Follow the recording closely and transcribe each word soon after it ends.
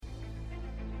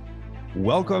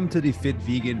Welcome to the Fit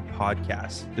Vegan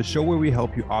Podcast, the show where we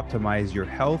help you optimize your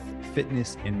health,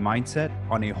 fitness, and mindset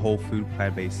on a whole food,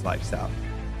 plant-based lifestyle.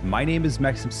 My name is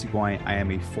Maxime Sigouin. I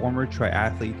am a former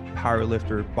triathlete,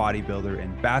 powerlifter, bodybuilder,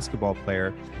 and basketball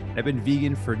player. And I've been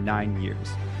vegan for 9 years.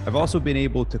 I've also been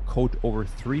able to coach over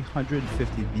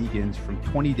 350 vegans from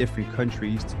 20 different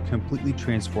countries to completely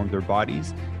transform their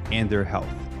bodies and their health.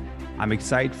 I'm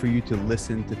excited for you to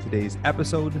listen to today's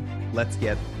episode. Let's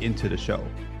get into the show.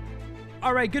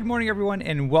 All right, good morning, everyone,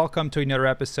 and welcome to another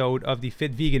episode of the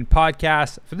Fit Vegan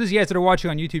Podcast. For those of you guys that are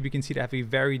watching on YouTube, you can see that I have a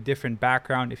very different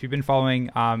background. If you've been following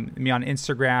me on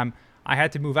Instagram, I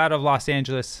had to move out of Los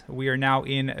Angeles. We are now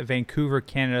in Vancouver,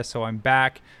 Canada, so I'm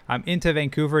back. I'm into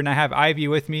Vancouver, and I have Ivy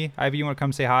with me. Ivy, you want to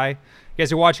come say hi? You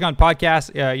guys are watching on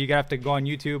podcast. You're going to have to go on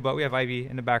YouTube, but we have Ivy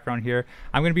in the background here.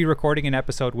 I'm going to be recording an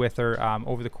episode with her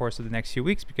over the course of the next few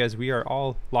weeks because we are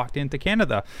all locked into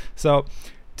Canada. So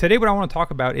today, what I want to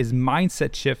talk about is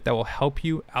mindset shift that will help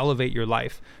you elevate your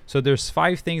life. So there's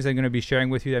 5 things I'm going to be sharing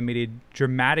with you that made a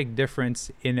dramatic difference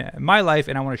in my life,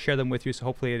 and I want to share them with you so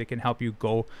hopefully it can help you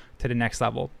go to the next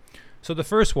level. So the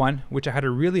first one, which I had a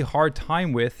really hard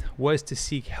time with, was to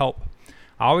seek help.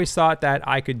 I always thought that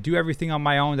I could do everything on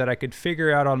my own, that I could figure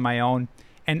it out on my own,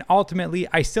 and ultimately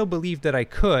I still believed that I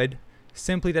could,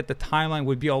 simply that the timeline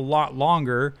would be a lot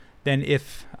longer than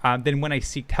when I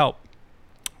sought help.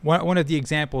 One of the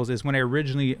examples is when I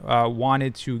originally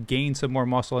wanted to gain some more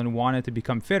muscle and wanted to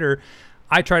become fitter,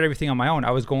 I tried everything on my own.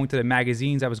 I was going to the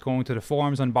magazines, I was going to the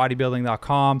forums on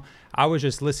bodybuilding.com. I was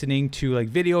just listening to like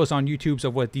videos on YouTube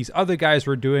of what these other guys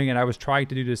were doing, and I was trying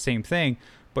to do the same thing.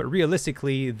 But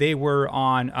realistically, they were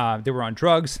on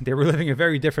drugs. They were living a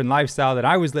very different lifestyle that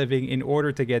I was living in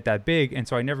order to get that big, and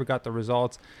so I never got the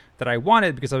results that I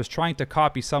wanted because I was trying to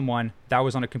copy someone that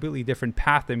was on a completely different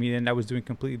path than me and that was doing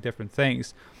completely different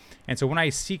things. And so when I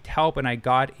sought help and I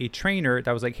got a trainer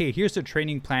that was like, hey, here's the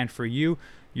training plan for you.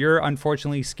 You're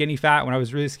unfortunately skinny fat. When I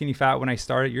was really skinny fat when I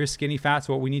started, you're skinny fat.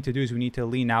 So what we need to do is we need to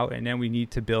lean out and then we need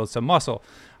to build some muscle.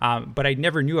 But I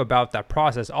never knew about that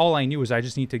process. All I knew was I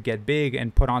just need to get big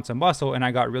and put on some muscle. And I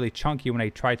got really chunky when I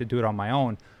tried to do it on my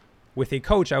own. With a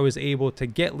coach, I was able to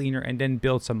get leaner and then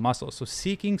build some muscle. So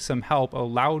seeking some help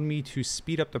allowed me to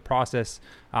speed up the process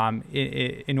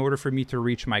in order for me to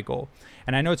reach my goal.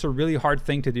 And I know it's a really hard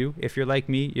thing to do. If you're like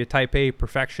me, you're type A,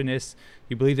 perfectionist,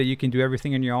 you believe that you can do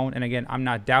everything on your own. And again, I'm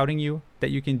not doubting you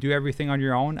that you can do everything on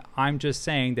your own. I'm just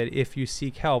saying that if you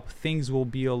seek help, things will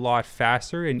be a lot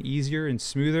faster and easier and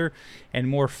smoother and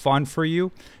more fun for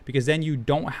you, because then you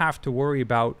don't have to worry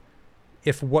about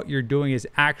if what you're doing is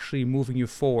actually moving you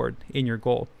forward in your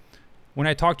goal. When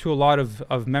I talk to a lot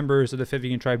of members of the Fit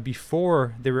Vegan Tribe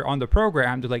before they were on the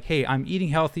program, they're like, hey, I'm eating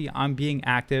healthy, I'm being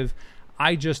active.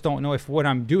 I just don't know if what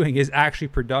I'm doing is actually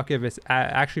productive. It's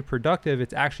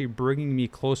actually bringing me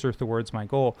closer towards my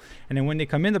goal. And then when they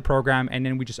come in the program and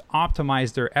then we just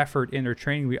optimize their effort in their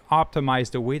training, we optimize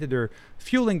the way that they're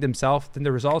fueling themselves, then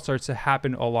the results starts to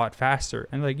happen a lot faster.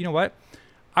 And like, you know what?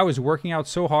 I was working out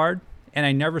so hard and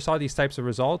I never saw these types of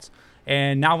results.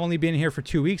 And now I've only been here for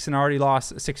 2 weeks and I already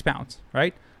lost 6 pounds,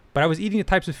 right? But I was eating the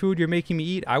types of food you're making me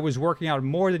eat. I was working out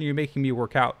more than you're making me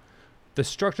work out. The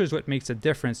structure is what makes a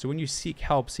difference. So when you seek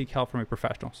help from a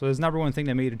professional. So there's number one thing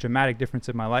that made a dramatic difference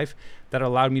in my life that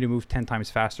allowed me to move 10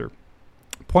 times faster.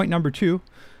 Point number 2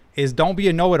 is don't be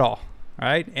a know-it-all,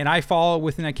 right? And I fall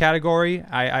within a category.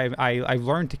 I've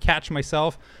learned to catch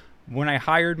myself. When I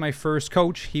hired my first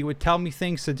coach, he would tell me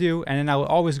things to do, and then I would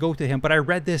always go to him. But I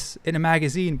read this in a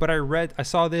magazine, I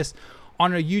saw this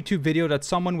on a YouTube video that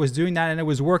someone was doing that and it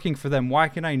was working for them. Why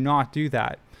can I not do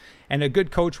that? And a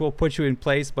good coach will put you in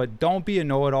place, but don't be a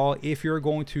know-it-all. If you're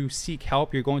going to seek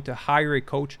help, you're going to hire a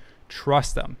coach,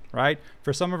 trust them, right?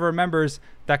 For some of our members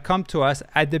that come to us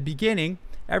at the beginning,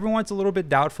 everyone's a little bit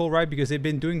doubtful, right? Because they've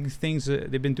been doing things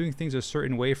a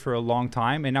certain way for a long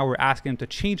time, and now we're asking them to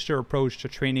change their approach to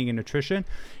training and nutrition,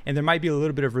 and there might be a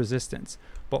little bit of resistance.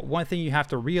 But one thing you have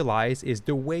to realize is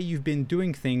the way you've been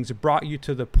doing things brought you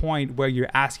to the point where you're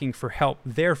asking for help.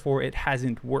 Therefore, it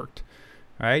hasn't worked,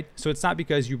 right? So it's not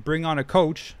because you bring on a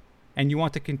coach and you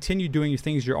want to continue doing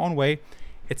things your own way,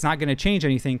 it's not going to change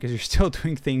anything because you're still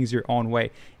doing things your own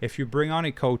way. If you bring on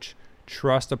a coach,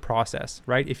 trust the process,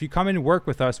 right? If you come in and work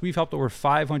with us, we've helped over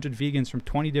 500 vegans from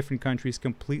 20 different countries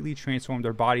completely transform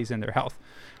their bodies and their health.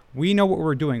 We know what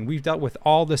we're doing. We've dealt with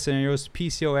all the scenarios: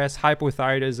 PCOS,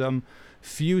 hypothyroidism,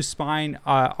 fused spine,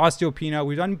 osteopenia.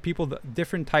 We've done people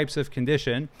different types of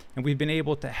condition, and we've been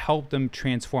able to help them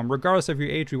transform. Regardless of your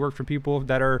age, we work for people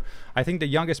that are, I think the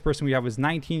youngest person we have was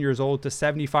 19 years old to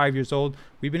 75 years old.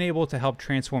 We've been able to help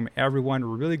transform everyone.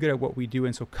 We're really good at what we do.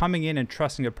 And so coming in and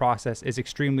trusting the process is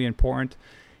extremely important.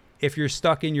 if you're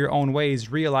stuck in your own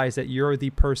ways, realize that you're the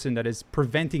person that is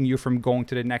preventing you from going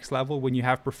to the next level when you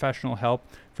have professional help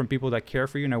from people that care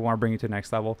for you and I want to bring you to the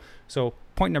next level. So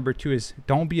point number 2 is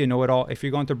don't be a know-it-all. If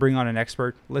you're going to bring on an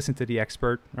expert, listen to the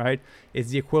expert, right? It's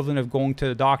the equivalent of going to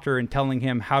the doctor and telling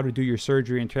him how to do your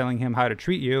surgery and telling him how to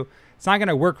treat you. It's not going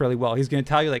to work really well. He's going to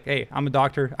tell you like, hey, I'm a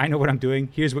doctor. I know what I'm doing.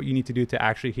 Here's what you need to do to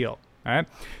actually heal. All right.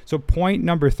 So point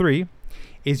number 3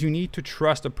 is you need to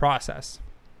trust the process.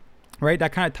 Right?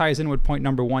 That kind of ties in with point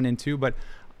number 1 and 2, but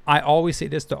I always say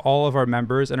this to all of our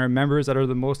members, and our members that are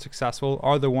the most successful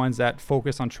are the ones that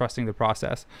focus on trusting the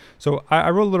process. So I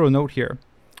wrote a little note here.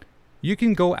 You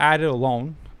can go at it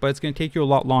alone, but it's going to take you a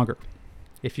lot longer.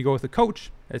 If you go with a coach,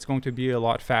 it's going to be a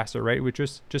lot faster, right? Which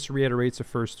just reiterates the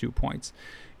first 2 points.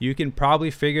 You can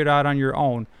probably figure it out on your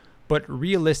own. But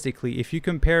realistically, if you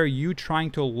compare you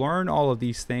trying to learn all of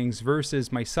these things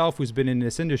versus myself, who's been in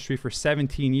this industry for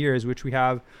 17 years, which we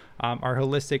have our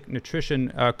holistic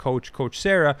nutrition coach, Coach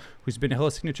Sarah, who's been a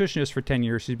holistic nutritionist for 10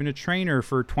 years. She's been a trainer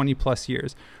for 20 plus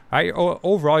years. Right?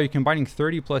 Overall, you're combining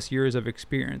 30 plus years of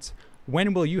experience.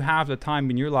 When will you have the time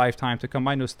in your lifetime to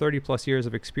combine those 30 plus years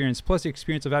of experience plus the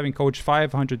experience of having coached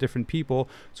 500 different people?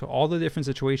 So all the different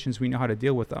situations, we know how to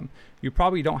deal with them. You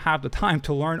probably don't have the time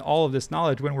to learn all of this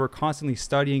knowledge when we're constantly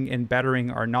studying and bettering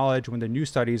our knowledge when the new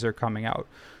studies are coming out.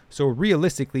 So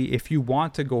realistically, if you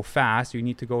want to go fast, you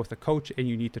need to go with a coach and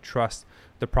you need to trust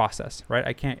the process, right?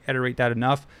 I can't iterate that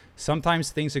enough. Sometimes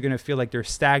things are going to feel like they're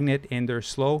stagnant and they're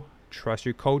slow. Trust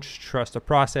your coach, trust the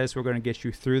process. We're going to get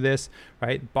you through this,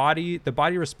 right? The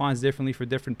body responds differently for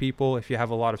different people. If you have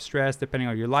a lot of stress, depending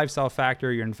on your lifestyle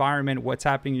factor, your environment, what's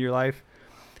happening in your life,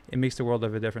 it makes the world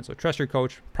of a difference. So trust your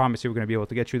coach. Promise you we're going to be able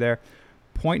to get you there.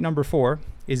 Point number 4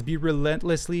 is be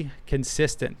relentlessly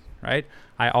consistent, right?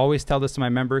 I always tell this to my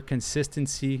member,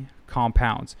 consistency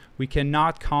compounds. We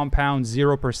cannot compound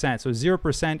 0%. So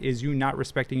 0% is you not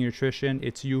respecting your nutrition.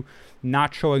 It's you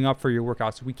not showing up for your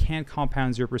workouts. We can't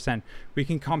compound 0%. We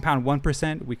can compound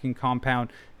 1%. We can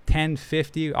compound 10,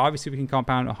 50. Obviously, we can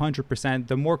compound 100%.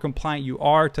 The more compliant you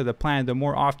are to the plan, the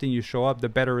more often you show up, the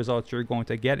better results you're going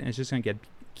to get. And it's just going to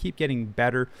keep getting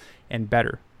better and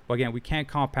better. But again, we can't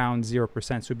compound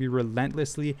 0%. So be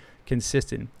relentlessly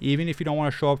consistent. Even if you don't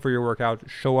want to show up for your workout,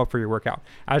 show up for your workout.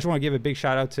 I just want to give a big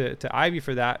shout out to Ivy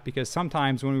for that, because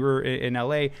sometimes when we were in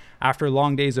LA, after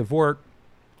long days of work,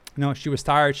 she was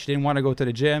tired. She didn't want to go to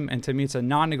the gym. And to me, it's a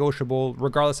non-negotiable,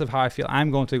 regardless of how I feel,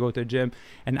 I'm going to go to the gym.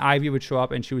 And Ivy would show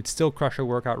up and she would still crush her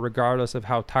workout regardless of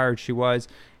how tired she was.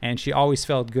 And she always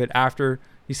felt good after.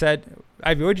 He said,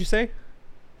 Ivy, what did you say?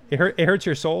 It hurts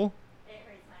your soul?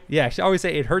 Yeah, she always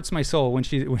say it hurts my soul when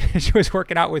she was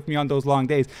working out with me on those long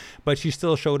days, but she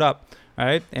still showed up,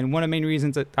 right? And one of the main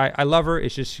reasons that I love her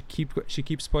is just she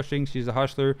keeps pushing. She's a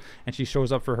hustler and she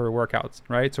shows up for her workouts,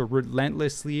 right? So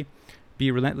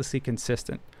be relentlessly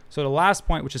consistent. So the last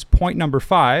point, which is point number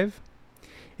 5,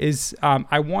 is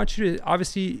I want you to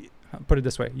obviously put it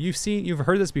this way. You've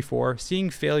heard this before, seeing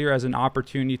failure as an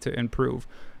opportunity to improve.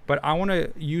 But I want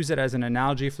to use it as an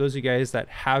analogy for those of you guys that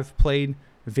have played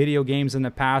video games in the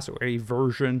past, or a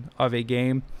version of a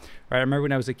game, right? I remember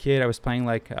when I was a kid, I was playing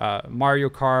like Mario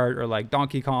Kart or like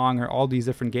Donkey Kong or all these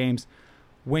different games.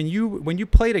 When you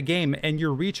played a game and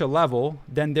you reach a level,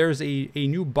 then there's a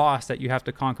new boss that you have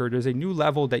to conquer. There's a new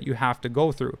level that you have to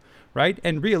go through, right?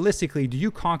 And realistically, do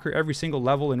you conquer every single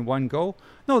level in one go?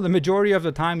 No, the majority of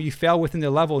the time you fail within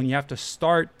the level and you have to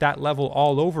start that level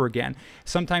all over again.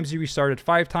 Sometimes you restart it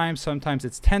 5 times, sometimes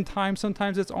it's 10 times,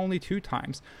 sometimes it's only 2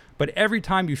 times. But every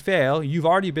time you fail, you've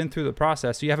already been through the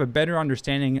process. So you have a better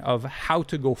understanding of how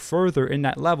to go further in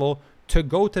that level to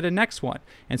go to the next one.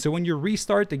 And so when you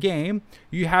restart the game,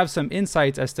 you have some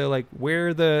insights as to like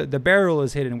where the barrel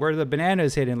is hidden, where the banana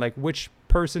is hidden, like which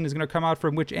person is going to come out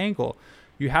from which angle.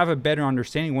 You have a better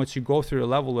understanding once you go through the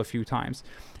level a few times.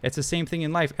 It's the same thing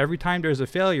in life. Every time there's a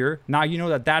failure, now you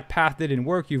know that path didn't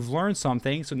work. You've learned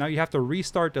something. So now you have to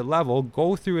restart the level,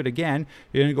 go through it again.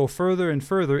 You're going to go further and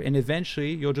further, and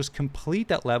eventually you'll just complete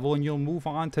that level and you'll move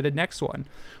on to the next one.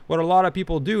 What a lot of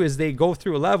people do is they go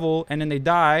through a level and then they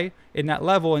die in that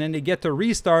level, and then they get to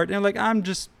restart and they're like, I'm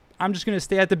just going to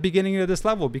stay at the beginning of this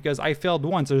level because I failed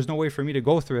once. There's no way for me to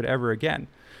go through it ever again.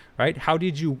 Right? How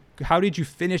did you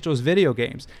finish those video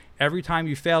games? Every time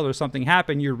you failed or something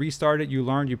happened, you restarted, you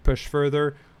learned, you pushed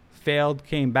further, failed,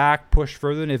 came back, pushed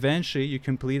further, and eventually you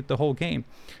completed the whole game.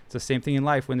 It's the same thing in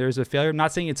life. When there's a failure, I'm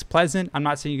not saying it's pleasant. I'm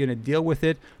not saying you're going to deal with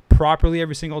it properly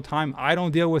every single time. I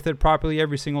don't deal with it properly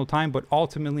every single time, but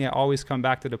ultimately I always come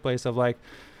back to the place of like,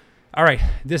 all right,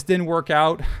 this didn't work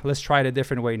out. Let's try it a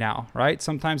different way now, right?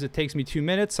 Sometimes it takes me 2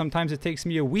 minutes. Sometimes it takes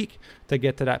me a week to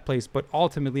get to that place. But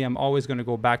ultimately, I'm always going to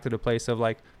go back to the place of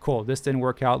like, cool, this didn't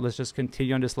work out. Let's just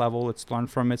continue on this level. Let's learn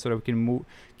from it so that we can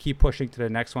keep pushing to the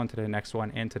next one, to the next one,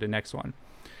 and to the next one.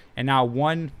 And now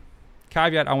one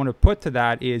caveat I want to put to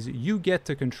that is you get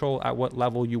to control at what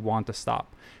level you want to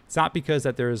stop. It's not because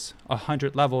that there's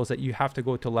 100 levels that you have to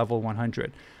go to level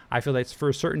 100. I feel like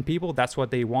for certain people, that's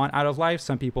what they want out of life.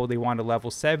 Some people, they want a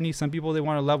level 70. Some people, they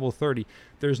want a level 30.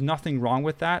 There's nothing wrong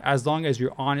with that as long as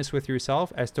you're honest with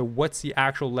yourself as to what's the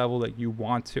actual level that you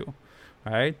want to,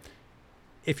 all right?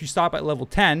 If you stop at level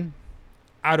 10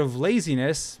 out of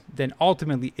laziness, then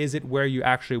ultimately, is it where you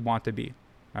actually want to be,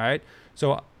 all right?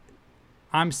 So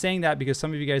I'm saying that because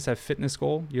some of you guys have fitness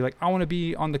goal. You're like, I want to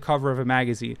be on the cover of a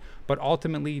magazine, but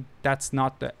ultimately that's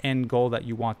not the end goal that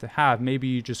you want to have. Maybe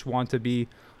you just want to be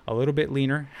a little bit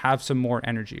leaner, have some more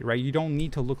energy, right? You don't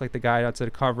need to look like the guy that's at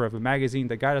the cover of a magazine.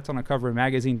 The guy that's on the cover of a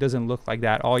magazine doesn't look like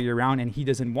that all year round, and he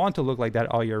doesn't want to look like that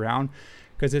all year round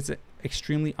because it's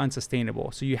extremely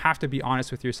unsustainable. So you have to be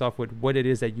honest with yourself with what it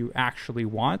is that you actually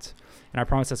want. And I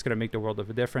promise that's going to make the world of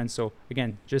a difference. So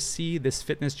again, just see this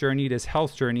fitness journey, this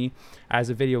health journey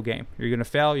as a video game. You're going to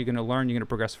fail, you're going to learn, you're going to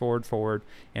progress forward,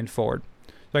 and forward.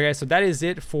 So guys, so that is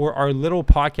it for our little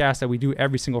podcast that we do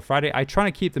every single Friday. I try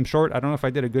to keep them short. I don't know if I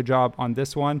did a good job on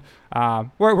this one.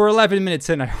 We're 11 minutes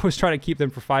in. I always try to keep them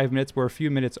for 5 minutes. We're a few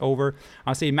minutes over.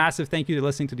 I'll say a massive thank you to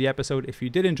listening to the episode. If you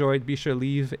did enjoy it, be sure to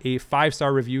leave a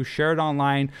 5-star review, share it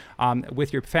online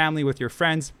with your family, with your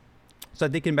friends, so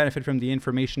that they can benefit from the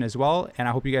information as well. And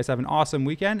I hope you guys have an awesome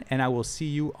weekend, and I will see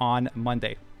you on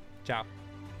Monday. Ciao.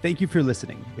 Thank you for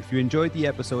listening. If you enjoyed the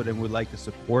episode and would like to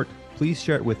support, please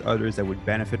share it with others that would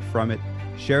benefit from it.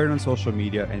 Share it on social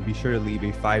media and be sure to leave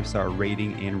a 5-star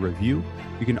rating and review.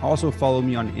 You can also follow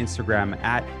me on Instagram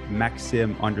at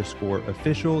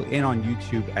Maxim_official and on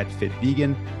YouTube at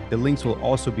FitVegan. The links will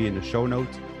also be in the show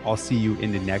notes. I'll see you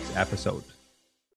in the next episode.